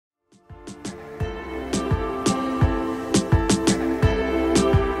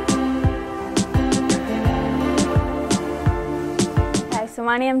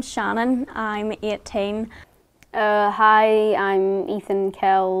my name's Shannon, I'm 18. Hi, I'm Ethan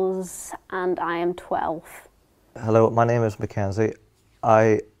Kells and I am 12. Hello, my name is Mackenzie.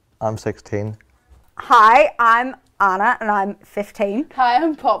 I am 16. Hi, I'm Anna and I'm 15. Hi,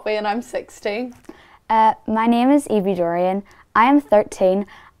 I'm Poppy and I'm 16. My name is Evie Dorian. I am 13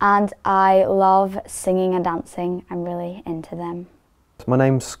 and I love singing and dancing. I'm really into them. My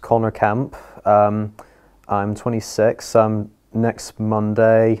name's Connor Camp. I'm 26. Next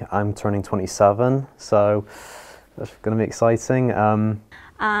Monday I'm turning 27, so that's going to be exciting.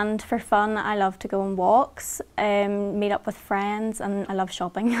 And for fun, I love to go on walks, meet up with friends, and I love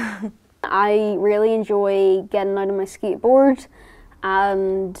shopping. I really enjoy getting out on my skateboard,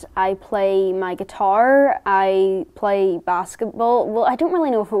 and I play my guitar. I play basketball. Well, I don't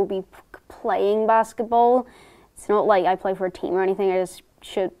really know if it will be playing basketball. It's not like I play for a team or anything. I just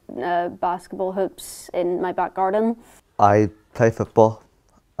shoot basketball hoops in my back garden. I play football.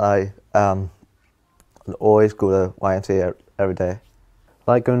 I always go to YMCA every day.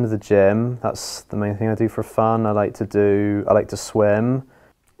 I like going to the gym. That's the main thing I do for fun. I like to swim.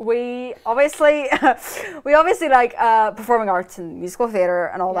 We obviously like performing arts and musical theatre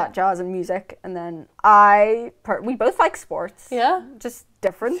and all that jazz and music, and then we both like sports. Yeah, just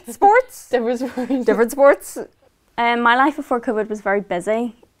different sports. different sports. My life before COVID was very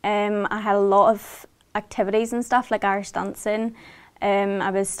busy. I had a lot of activities and stuff like Irish dancing. I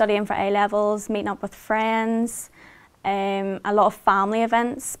was studying for A-levels, meeting up with friends, a lot of family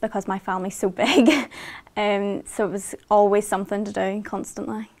events because my family's so big. So it was always something to do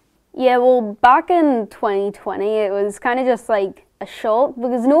constantly. Yeah, well, back in 2020 it was kind of just like a shock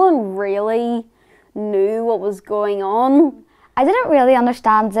because no one really knew what was going on. I didn't really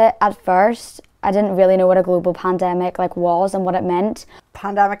understand it at first. I didn't really know what a global pandemic was and what it meant.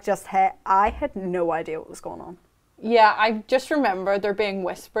 Pandemic just hit. I had no idea what was going on. Yeah, I just remember there being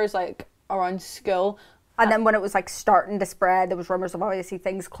whispers like around school. And then when it was like starting to spread, there was rumours of obviously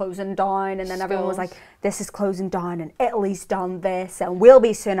things closing down, and then everyone was like, this is closing down and Italy's done this and we'll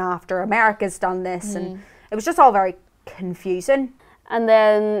be soon after, America's done this, and it was just all very confusing. And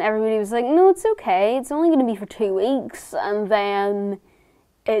then everybody was like, no, it's okay, it's only going to be for 2 weeks, and then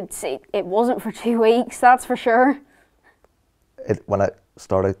it wasn't for 2 weeks, that's for sure. When it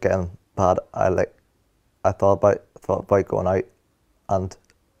started getting bad, I thought about going out and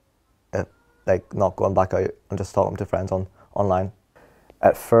like not going back out and just talking to friends online.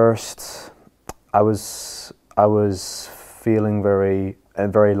 At first, I was feeling very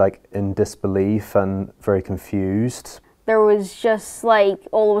like in disbelief and very confused. There was just like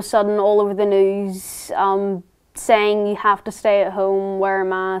all of a sudden all over the news saying you have to stay at home, wear a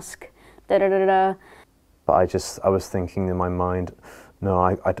mask, da da da da. But I was thinking in my mind, no,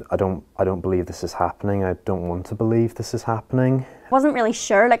 I don't believe this is happening. I don't want to believe this is happening. I wasn't really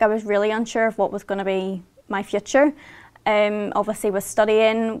sure, like I was really unsure of what was going to be my future. Obviously with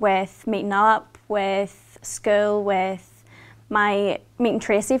studying, with meeting up, with school, with meeting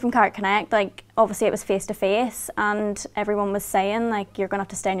Tracy from Carrot Connect, like obviously it was face to face and everyone was saying like you're going to have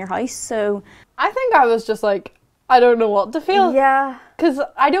to stay in your house, so. I think I was just like, I don't know what to feel. Yeah. Because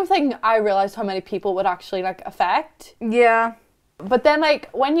I don't think I realised how many people would actually like affect. Yeah. But then like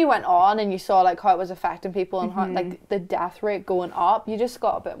when you went on and you saw like how it was affecting people and how like the death rate going up, you just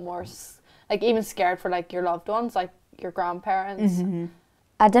got a bit more like even scared for like your loved ones, like your grandparents.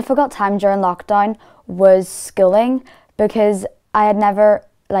 A difficult time during lockdown was schooling because I had never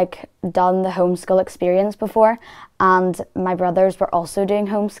done the homeschool experience before, and my brothers were also doing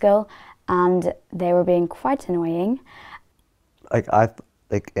homeschool and they were being quite annoying. After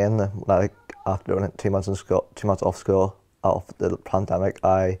doing 2 months in school, 2 months off school, of the pandemic,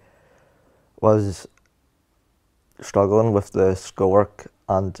 I was struggling with the schoolwork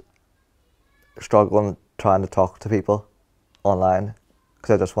and struggling trying to talk to people online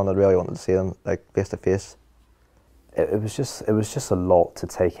because I just really wanted to see them like face to face. It was just a lot to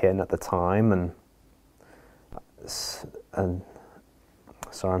take in at the time, and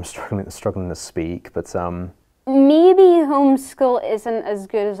sorry, I'm struggling to speak, but maybe homeschool isn't as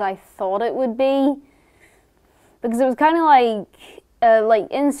good as I thought it would be. Because it was kind of like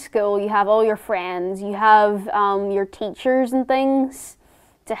in school you have all your friends, you have your teachers and things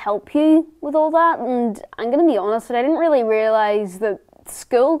to help you with all that, and I'm going to be honest, I didn't really realise that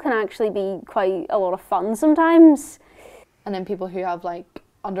school can actually be quite a lot of fun sometimes. And then people who have like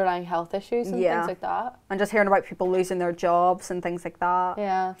underlying health issues and things like that. And just hearing about people losing their jobs and things like that.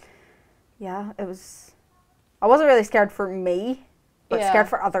 Yeah. Yeah, it was, I wasn't really scared for me, but scared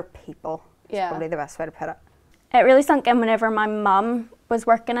for other people. That's probably the best way to put it. It really sunk in whenever my mum was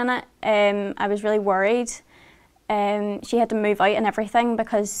working in it. I was really worried She had to move out and everything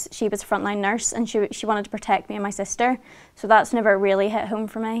because she was a frontline nurse and she wanted to protect me and my sister. So that's never really hit home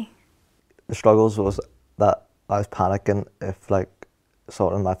for me. The struggles was that I was panicking if like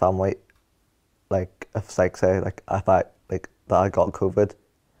someone in my family, like if like say like if I like that I got COVID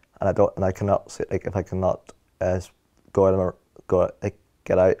and I cannot say like if I cannot go out and like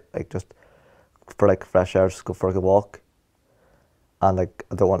get out like just for like fresh air, just go for a good walk, and like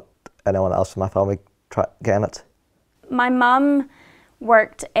I don't want anyone else in my family getting it. My mum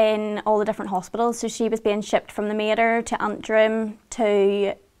worked in all the different hospitals, so she was being shipped from the Mater to Antrim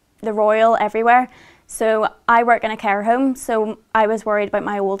to the Royal, everywhere. So I work in a care home, so I was worried about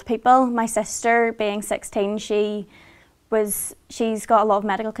my old people. My sister, being 16, she's got a lot of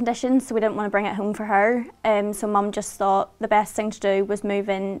medical conditions, so we didn't want to bring it home for her. So Mum just thought the best thing to do was move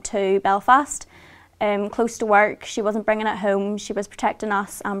into Belfast, close to work. She wasn't bringing it home. She was protecting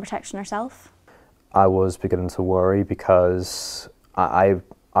us and protecting herself. I was beginning to worry because I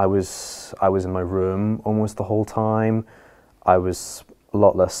was in my room almost the whole time. I was a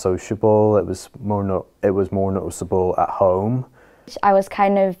lot less sociable. It was more noticeable at home. I was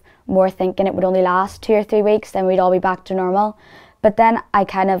kind of more thinking it would only last 2 or 3 weeks, then we'd all be back to normal. But then I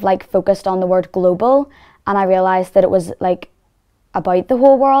kind of like focused on the word global, and I realised that it was like about the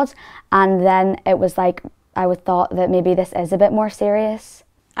whole world, and then it was like I would thought that maybe this is a bit more serious.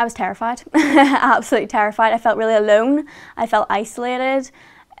 I was terrified, absolutely terrified. I felt really alone. I felt isolated.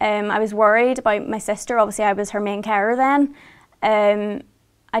 I was worried about my sister. Obviously, I was her main carer then. I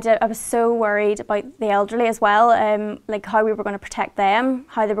was so worried about the elderly as well, like how we were going to protect them,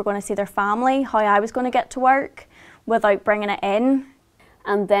 how they were going to see their family, how I was going to get to work without bringing it in.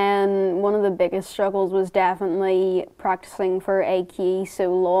 And then one of the biggest struggles was definitely practicing for AQE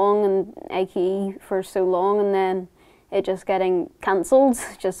so long and then it just getting cancelled,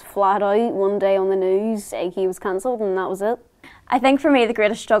 just flat out. One day on the news, AQE was cancelled and that was it. I think for me the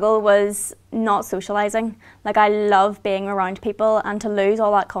greatest struggle was not socialising. Like, I love being around people, and to lose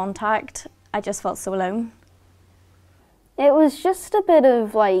all that contact, I just felt so alone. It was just a bit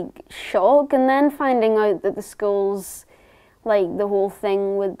of like shock, and then finding out that the schools, like the whole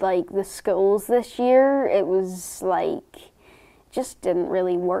thing with like the schools this year, it was like, just didn't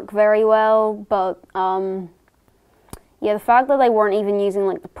really work very well. But yeah, the fact that they weren't even using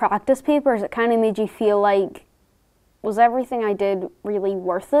like the practice papers, it kind of made you feel like, was everything I did really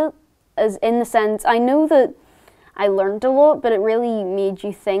worth it? As in the sense, I know that I learned a lot, but it really made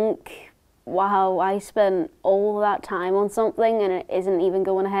you think, wow, I spent all that time on something and it isn't even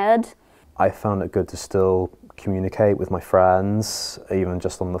going ahead. I found it good to still communicate with my friends, even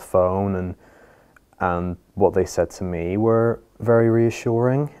just on the phone, and what they said to me were very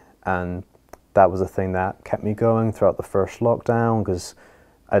reassuring, and that was a thing that kept me going throughout the first lockdown, because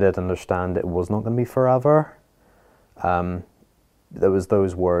I did understand it was not going to be forever. There was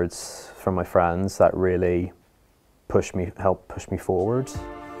those words from my friends that really helped push me forward.